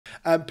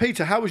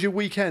Peter, how was your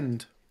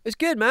weekend? It's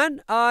good,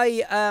 man.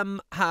 I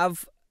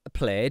have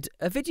played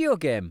a video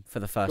game for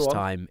the first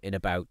time in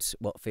about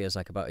what feels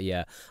like about a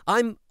year.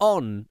 I'm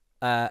on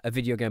a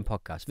video game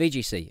podcast,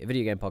 VGC, a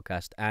video game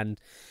podcast, and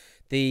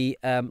the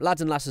lads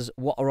and lasses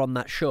what are on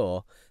that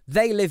show,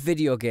 they live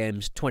video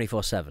games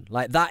 24/7.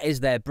 Like, that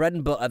is their bread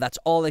and butter. That's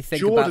all they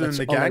think about. Jordan and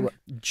the gang.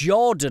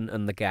 Jordan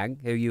and the gang,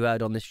 who you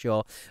heard on this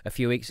show a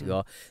few weeks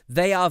ago,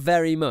 they are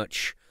very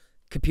much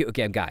computer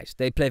game guys.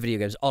 They play video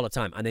games all the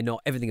time, and they know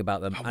everything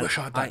about them. I wish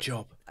I had that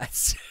job.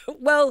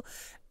 Well,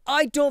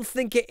 I don't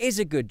think it is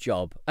a good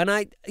job. And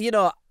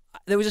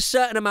there was a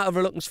certain amount of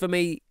reluctance for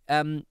me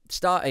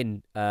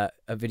starting a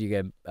video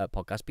game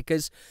podcast,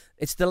 because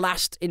it's the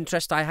last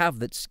interest I have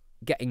that's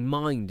getting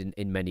mined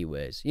in many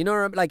ways. You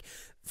know, like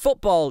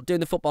football,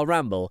 doing the football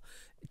ramble,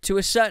 to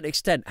a certain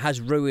extent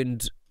has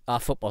ruined our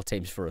football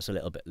teams for us a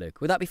little bit, Luke.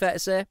 Would that be fair to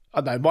say?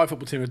 I know, my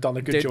football team have done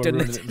a good job of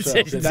ruining it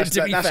themselves.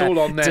 That's all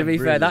on them. To be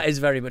fair, really. that is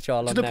very much all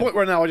on them. To the point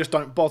where now I just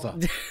don't bother.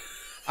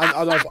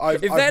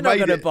 If they're not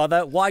going to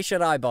bother, why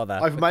should I bother?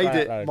 I've made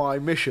it my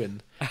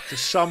mission to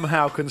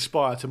somehow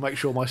conspire to make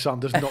sure my son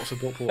does not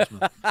support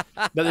Portsmouth.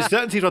 Now, there's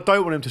certain teams I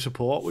don't want him to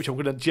support, which I'm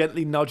going to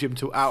gently nudge him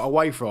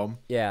away from.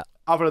 Yeah.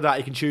 Other than that,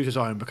 he can choose his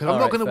own, because I'm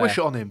not going to wish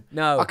it on him.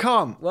 No. I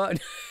can't. What?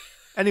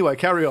 Anyway,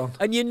 carry on.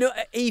 And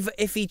even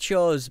if he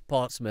chose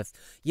Portsmouth,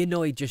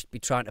 he'd just be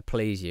trying to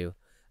please you.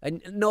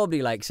 And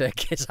nobody likes a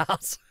kiss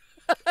ass.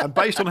 And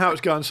based on how it's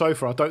going so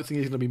far, I don't think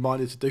he's going to be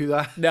minded to do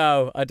that.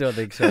 No, I don't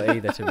think so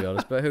either, to be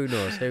honest. But who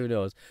knows? Who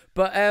knows?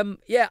 But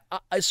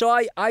so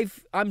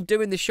I'm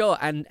doing the show,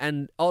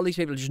 and all these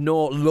people just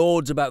know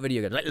loads about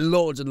video games, like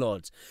loads and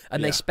loads.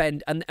 And they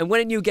spend and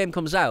when a new game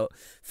comes out,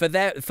 for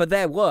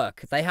their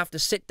work, they have to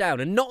sit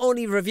down and not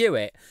only review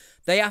it,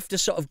 they have to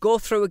sort of go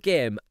through a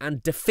game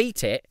and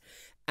defeat it,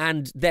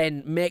 and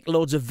then make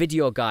loads of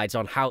video guides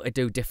on how to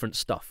do different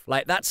stuff.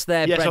 Like, that's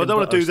their bread so I don't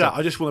want to do stuff. that.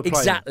 I just want to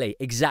play.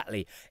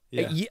 Exactly.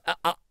 Yeah.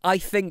 I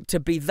think to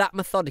be that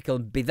methodical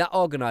and be that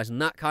organised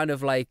and that kind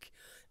of like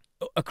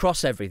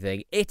across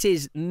everything, it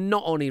is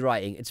not only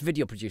writing, it's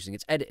video producing,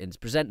 it's editing, it's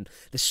presenting.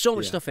 There's so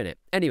much stuff in it.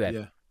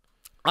 Anyway,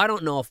 I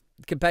don't know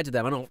compared to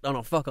them, I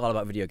don't fuck all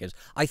about video games.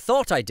 I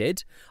thought I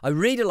did. I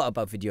read a lot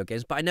about video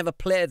games, but I never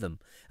play them.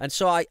 And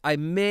so I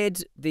made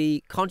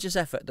the conscious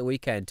effort the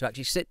weekend to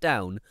actually sit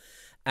down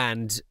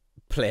and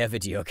play a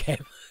video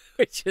game,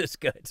 which is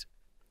good.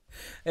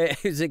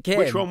 It was a game.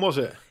 Which one was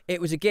it? It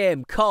was a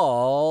game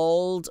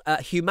called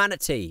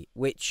Humanity,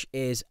 which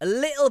is a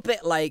little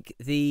bit like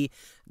the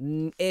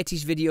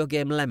 80s video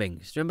game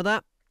Lemmings. Do you remember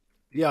that?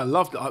 Yeah, I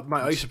loved it. Mate,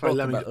 I used to play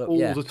Lemmings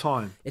all the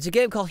time. It's a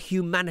game called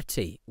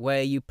Humanity,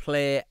 where you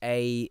play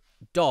a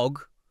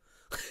dog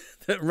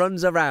that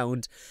runs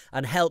around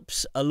and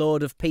helps a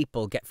load of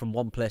people get from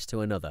one place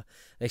to another.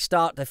 They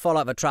fall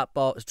out of a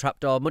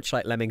trapdoor, much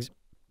like Lemmings,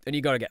 and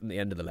you got to get them to the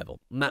end of the level.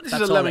 This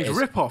is a Lemmings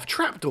rip-off.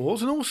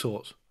 Trapdoors and all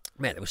sorts.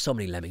 Man, there were so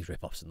many Lemmings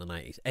rip-offs in the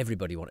 90s.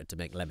 Everybody wanted to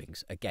make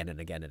Lemmings again and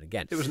again and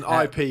again. It was an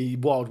IP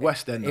Wild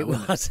West then, though. It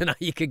was, and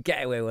you could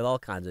get away with all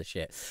kinds of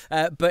shit.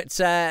 But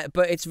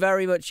it's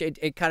very much,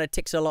 it kind of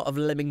ticks a lot of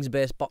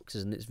Lemmings-based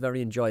boxes, and it's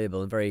very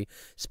enjoyable and very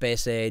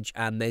space age,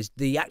 and there's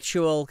the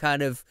actual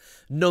kind of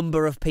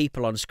number of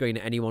people on screen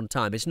at any one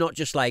time. It's not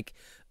just like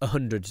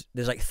 100.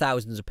 There's like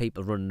thousands of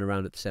people running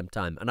around at the same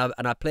time. And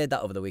I played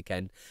that over the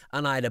weekend,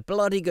 and I had a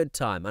bloody good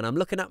time. And I'm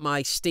looking at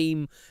my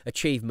Steam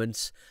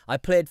achievements. I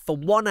played for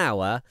 1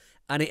 hour,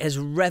 and it has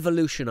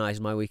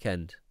revolutionised my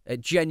weekend.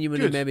 It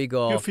genuinely made me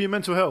go... Good for your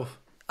mental health.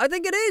 I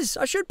think it is.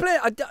 I should play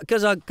it,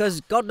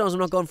 because God knows I'm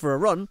not going for a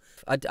run.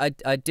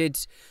 I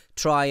did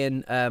try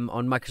and,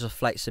 on Microsoft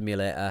Flight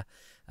Simulator,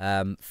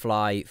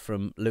 fly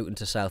from Luton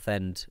to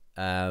Southend,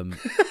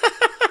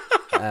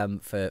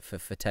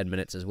 for 10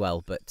 minutes as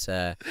well, but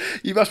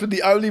you must be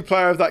the only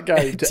player of that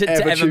game to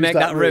ever make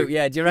that route.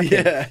 Yeah, do you reckon?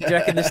 Yeah. Do you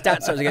reckon the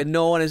stats are again?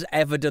 No one has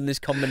ever done this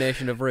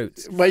combination of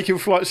routes, making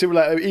Flight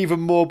Simulator even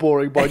more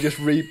boring by just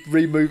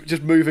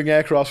moving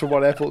aircraft from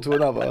one airport to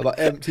another, like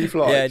empty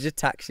flights. Yeah, just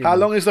taxi. How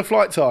long is the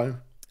flight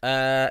time?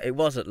 It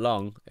wasn't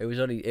long.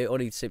 It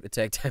only seemed to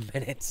take 10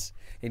 minutes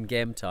in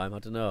game time. I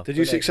don't know. Did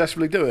you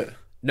successfully do it?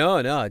 No,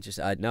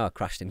 I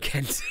crashed in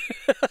Kent.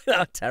 That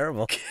was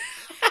terrible.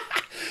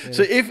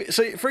 Yeah.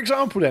 So for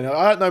example, then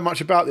I don't know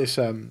much about this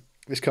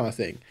this kind of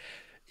thing.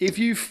 If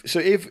you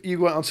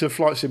went onto a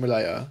Flight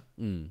Simulator,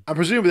 and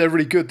presumably they're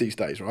really good these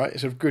days, right?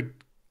 It's a good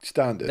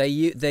standard.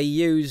 They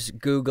use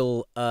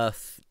Google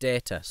Earth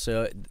data,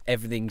 so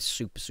everything's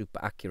super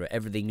accurate.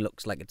 Everything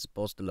looks like it's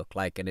supposed to look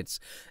like, and it's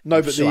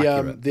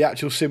the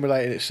actual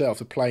simulator itself,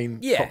 the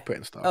plane cockpit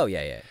and stuff. Oh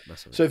yeah,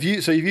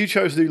 massively. So if you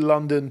chose to do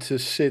London to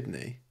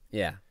Sydney,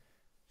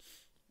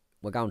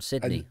 we're going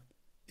Sydney.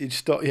 You'd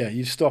stop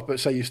at,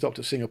 say you stopped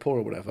at Singapore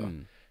or whatever.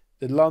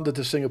 The London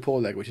to Singapore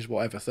leg, which is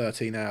whatever,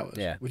 13 hours.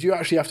 Yeah. Would you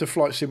actually have to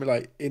flight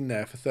simulate in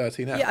there for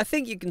 13 hours? Yeah, I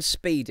think you can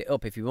speed it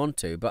up if you want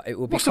to, but it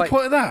would be What's the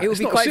point of that? It would it's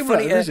be not quite a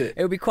simulator, funny. Is it?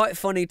 It would be quite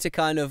funny to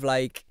kind of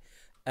like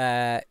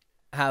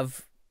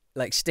have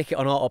like stick it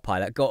on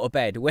autopilot, go to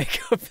bed, wake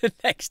up the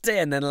next day,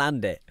 and then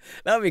land it.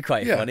 That would be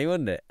quite funny,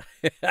 wouldn't it?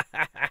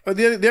 But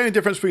the only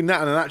difference between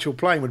that and an actual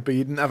plane would be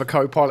you didn't have a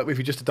co-pilot with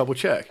you just to double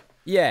check.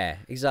 Yeah,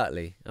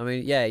 exactly. I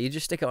mean, yeah, you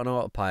just stick it on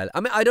autopilot.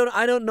 I mean, I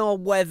don't know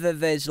whether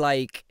there's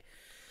like,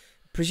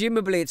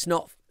 presumably it's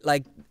not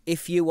like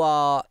if you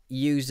are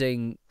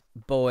using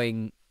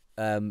Boeing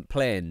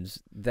planes,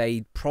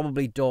 they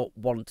probably don't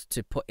want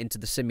to put into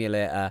the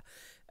simulator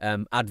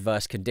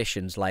adverse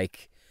conditions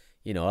like,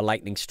 you know, a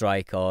lightning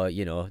strike or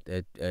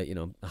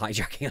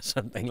hijacking or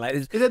something like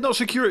this. Is there not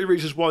security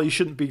reasons why you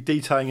shouldn't be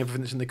detailing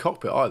everything that's in the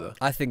cockpit either?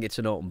 I think it's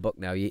an open book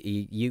now.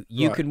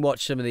 You can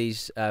watch some of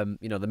these.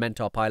 The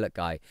mentor pilot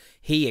guy.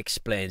 He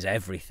explains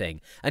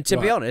everything, and to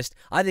be honest,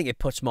 I think it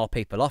puts more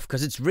people off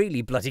because it's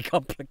really bloody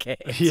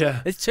complicated.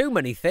 Yeah, there's too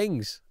many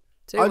things.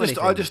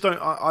 I just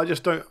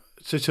don't.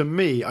 So to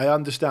me, I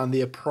understand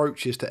the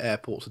approaches to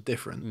airports are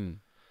different.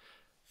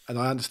 And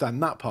I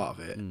understand that part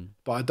of it,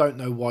 but I don't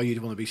know why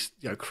you'd want to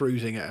be,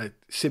 cruising at a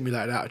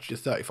simulated altitude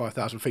of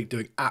 35,000 feet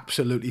doing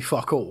absolutely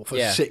fuck all for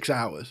 6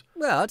 hours.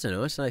 Well, I don't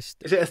know. It's nice.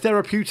 Is it a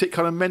therapeutic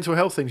kind of mental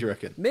health thing, do you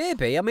reckon?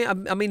 Maybe. I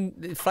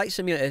mean, Flight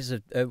Simulator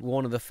is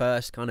one of the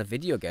first kind of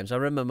video games. I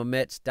remember my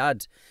mate's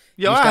dad.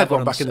 Yeah, I had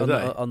one back in the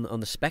day. On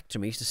the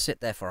Spectrum. He used to sit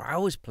there for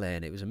hours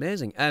playing. It was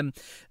amazing.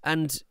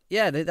 And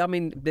yeah,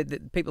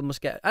 the people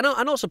must get, and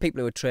also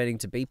people who are training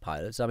to be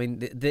pilots. I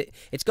mean,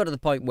 it's got to the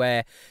point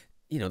where,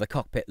 the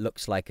cockpit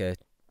looks like a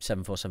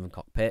 747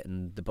 cockpit,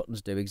 and the buttons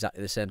do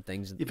exactly the same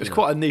things. Yeah, but it's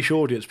quite a niche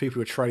audience. People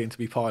who are training to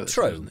be pilots.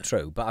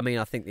 True. But I mean,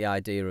 I think the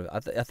idea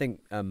of I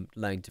think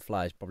learning to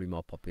fly is probably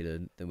more popular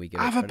than we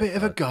give. Have a bit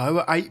of a go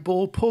at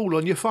 8-ball pool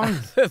on your phone.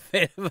 A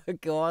bit of a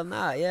go on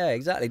that. Yeah,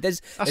 exactly.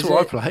 That's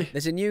what I play.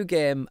 There's a new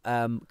game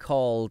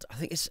called I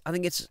think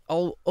it's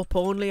all up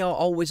only or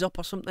always up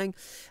or something,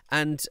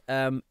 and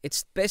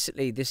it's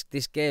basically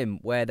this game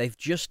where they've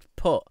just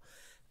put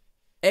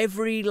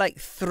every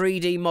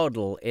 3D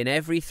model in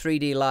every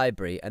 3D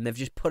library, and they've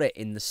just put it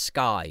in the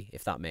sky,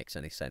 if that makes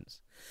any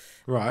sense.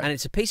 Right. And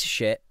it's a piece of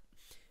shit,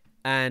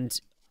 and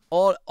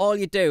all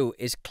you do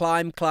is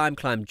climb,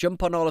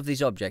 jump on all of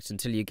these objects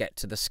until you get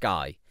to the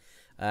sky.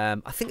 I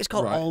think it's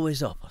called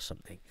Always Up or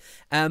something.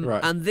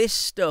 And this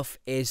stuff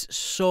is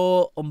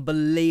so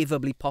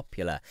unbelievably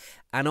popular.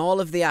 And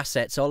all of the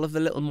assets, all of the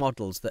little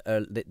models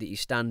that you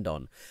stand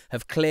on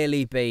have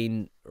clearly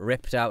been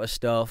ripped out of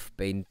stuff,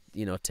 been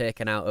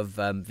taken out of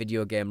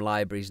video game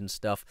libraries and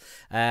stuff.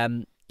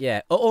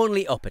 Yeah,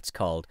 Only Up it's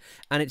called,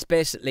 and it's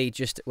basically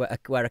just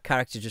where a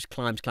character just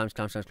climbs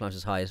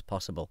as high as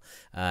possible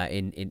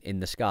in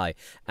the sky.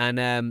 And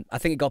I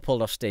think it got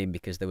pulled off Steam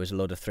because there was a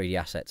load of 3D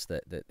assets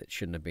that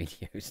shouldn't have been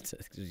used,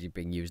 because you're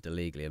being used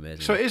illegally.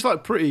 Amazing. So it's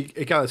pretty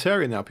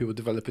egalitarian now. People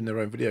developing their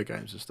own video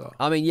games and stuff.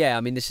 I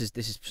mean, this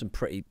is some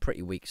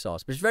pretty weak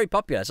sauce, but it's very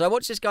popular. So I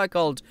watched this guy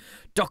called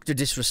Dr.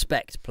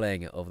 Disrespect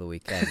playing it over the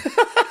weekend.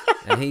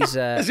 And he's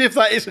as if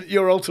that isn't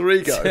your alter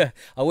ego.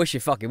 I wish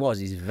it fucking was.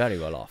 He's very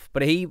well off.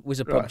 But he was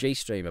a PUBG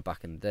streamer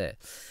back in the day,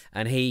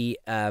 and he,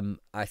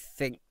 I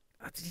think,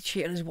 did he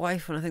cheat on his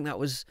wife? And I think that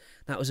was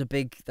a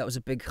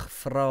big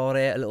furore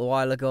a little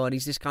while ago. And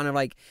he's just kind of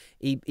like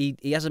he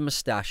has a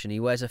moustache and he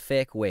wears a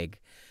fake wig.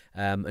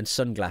 And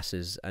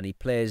sunglasses, and he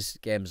plays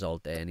games all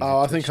day. And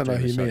I think I know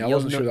who you mean. I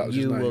wasn't sure that was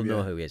his name. You will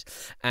know who he is.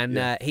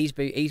 And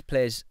he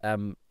plays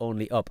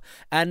Only Up,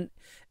 and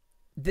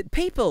the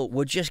people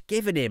were just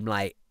giving him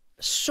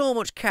so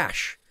much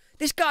cash.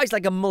 This guy's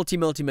like a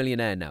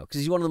multi-millionaire now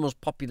because he's one of the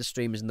most popular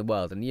streamers in the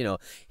world, and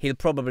he'll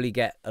probably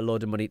get a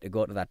load of money to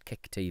go to that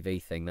Kick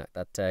TV thing,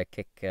 that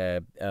Kick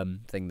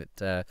thing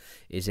that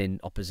is in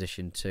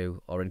opposition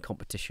to or in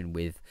competition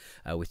with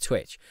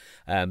Twitch,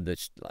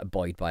 that's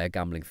buoyed by a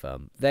gambling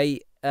firm.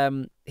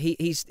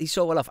 He's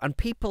so well off, and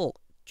people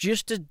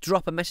just to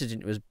drop a message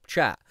into his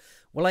chat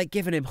were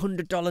giving him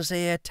 $100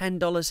 here,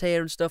 $10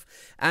 here, and stuff,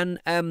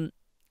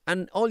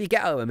 and all you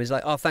get out of him is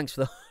oh, thanks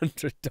for the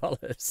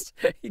 $100.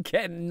 You're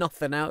getting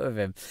nothing out of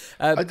him.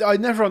 I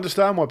never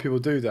understand why people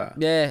do that.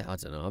 Yeah, I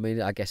don't know. I mean,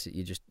 I guess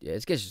it's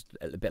just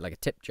a bit like a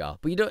tip jar,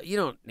 but you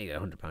don't need a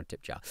 £100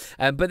 tip jar.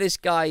 But this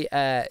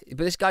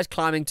guy's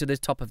climbing to the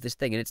top of this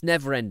thing, and it's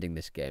never ending.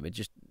 This game, it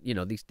just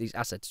these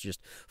assets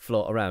just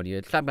float around.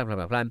 You climb, and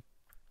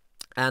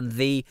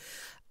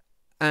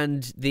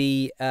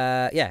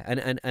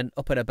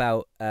up and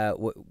about.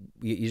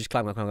 You just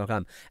climb,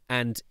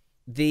 and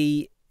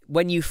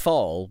when you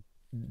fall,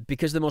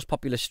 because the most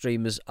popular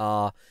streamers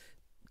are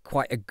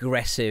quite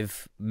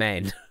aggressive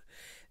men,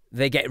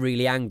 they get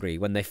really angry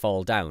when they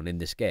fall down in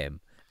this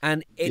game.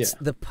 And it's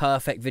the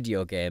perfect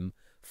video game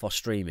for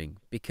streaming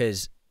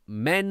because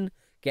men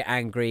get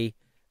angry,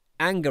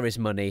 anger is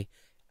money,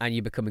 and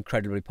you become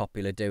incredibly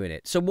popular doing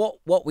it. So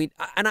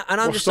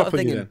I'm just sort of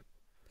thinking,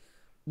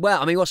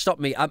 well, I mean, what stopped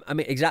me? I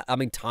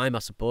mean, time, I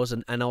suppose,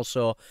 and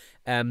also,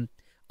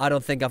 I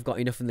don't think I've got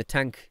enough in the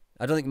tank.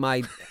 I don't think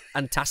my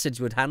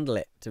antacids would handle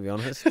it, to be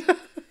honest.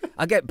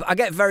 I get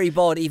very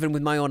bored even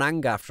with my own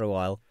anger after a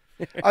while.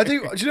 I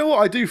do. Do you know what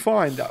I do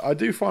find? I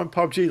do find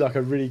PUBG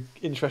a really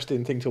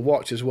interesting thing to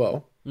watch as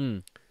well.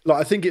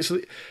 I think it's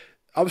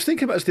I was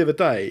thinking about this the other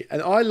day,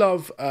 and I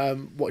love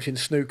watching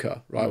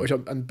snooker, right?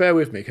 And bear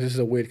with me because this is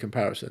a weird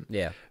comparison.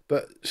 Yeah.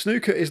 But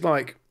snooker is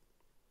like,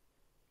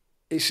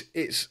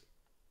 it's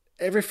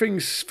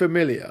everything's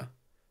familiar,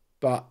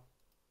 but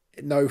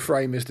no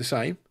frame is the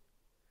same.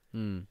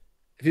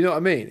 If you know what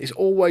I mean, it's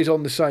always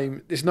on the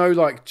same. There's no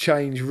like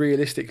change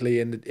realistically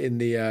in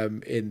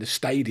the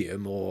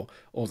stadium or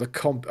the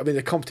comp. I mean,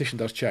 the competition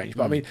does change,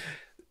 but I mean,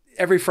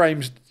 every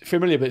frame's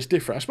familiar, but it's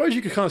different. I suppose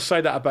you could kind of say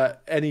that about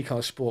any kind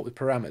of sport with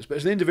parameters, but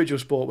it's an individual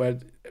sport where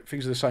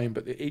things are the same,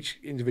 but each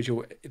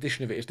individual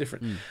edition of it is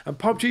different. And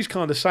PUBG's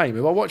kind of the same.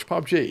 If I watch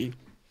PUBG,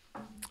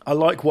 I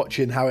like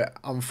watching how it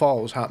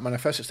unfolds, how it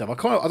manifests itself.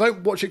 I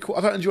don't watch it.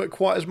 I don't enjoy it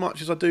quite as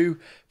much as I do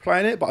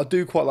playing it, but I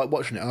do quite like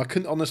watching it. And I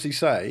couldn't honestly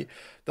say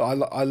that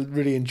I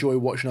really enjoy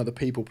watching other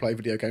people play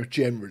video games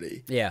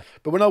generally. Yeah.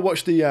 But when I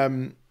watched the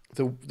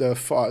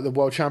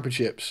World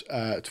Championships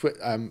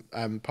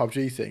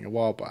PUBG thing a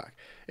while back,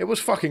 it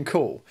was fucking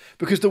cool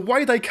because the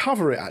way they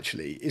cover it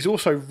actually is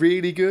also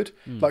really good.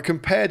 Like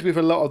compared with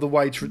a lot of the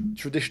way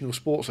traditional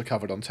sports are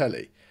covered on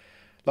telly,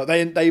 like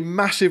they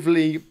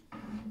massively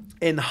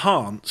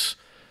enhance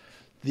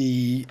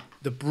the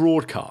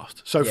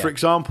broadcast. So, for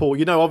example,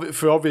 you know,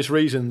 for obvious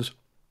reasons,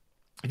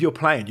 if you're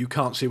playing, you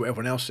can't see what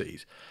everyone else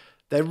sees.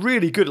 They're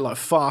really good at like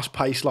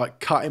fast-paced,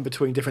 like cutting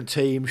between different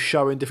teams,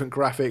 showing different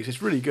graphics.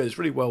 It's really good. It's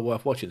really well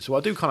worth watching. So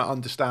I do kind of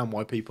understand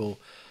why people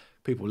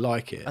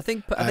like it. I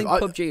think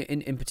PUBG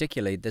in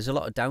particular, there's a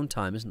lot of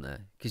downtime, isn't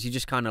there? Because you're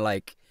just kind of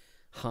like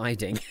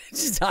hiding,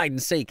 just hide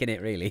and seek in it,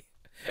 really.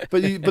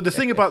 But the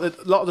thing about a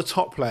lot of the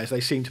top players,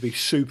 they seem to be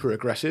super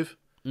aggressive.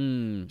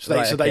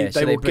 So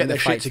they will get their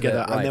shit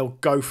together and they'll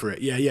go for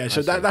it. Yeah.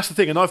 So that's the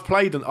thing. And I've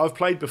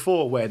played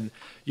before when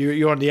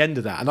you're on the end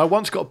of that. And I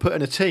once got put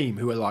in a team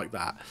who were like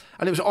that.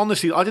 And it was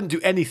honestly, I didn't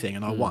do anything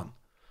and I won.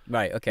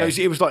 Right. Okay.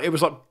 It was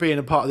like being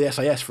a part of the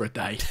SAS for a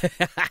day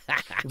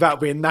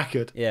without being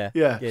knackered. Yeah.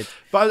 Good.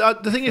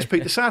 But the thing is,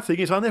 Pete, the sad thing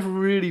is I never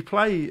really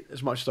play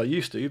as much as I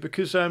used to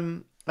because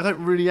I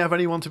don't really have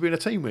anyone to be in a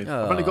team with.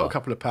 I've only got a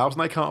couple of pals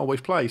and they can't always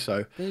play.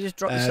 So can you just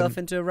drop yourself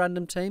into a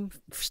random team,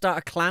 start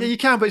a clan? Yeah, you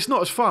can, but it's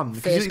not as fun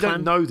because you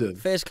don't know them.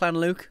 First Clan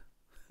Luke.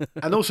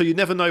 And also, you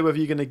never know whether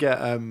you're going to get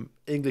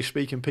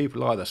English-speaking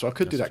people either. So I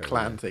could do that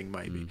clan thing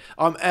maybe.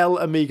 I'm El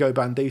Amigo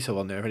Bandito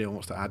on there if anyone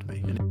wants to add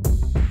me.